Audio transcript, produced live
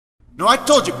No, I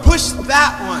told you, push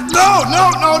that one. No.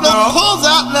 Pull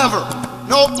that lever.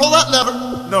 No, pull that lever.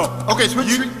 No. Okay, switch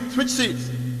seats.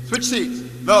 Switch seats.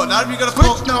 No, not if you're gonna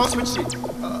pull. Switch seats.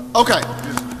 Okay.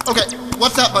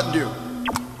 What's that button do?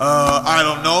 I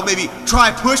don't know. Maybe try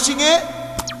pushing it.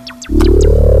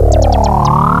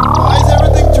 Why is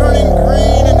everything turning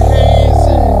green and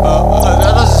hazy?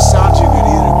 That doesn't sound too good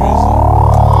either, Grizzly.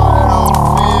 I don't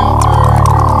feel very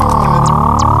good.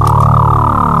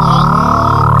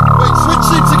 Wait, switch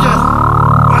seats again.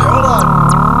 Alright, hold on.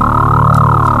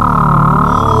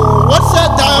 Oh, what's that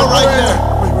dial right there?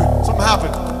 Wait.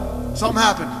 Something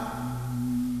happened.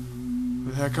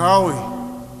 Where the heck are we?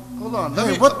 Hold on.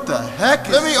 Hey, what the heck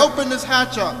is Let me open this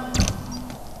hatch up.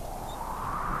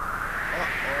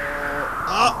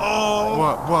 Uh-oh.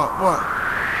 What?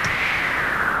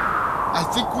 I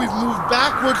think we've moved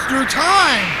backwards through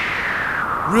time.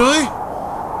 Really?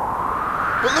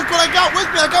 But look what I got with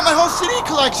me. I got my whole CD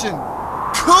collection.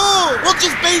 Cool. We'll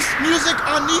just base music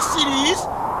on these CDs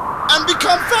and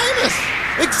become famous.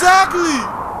 Exactly.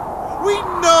 We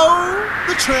know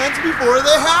the trends before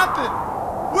they happen.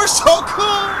 We're so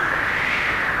cool.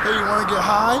 Hey, you want to get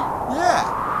high? Yeah,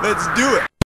 let's do it.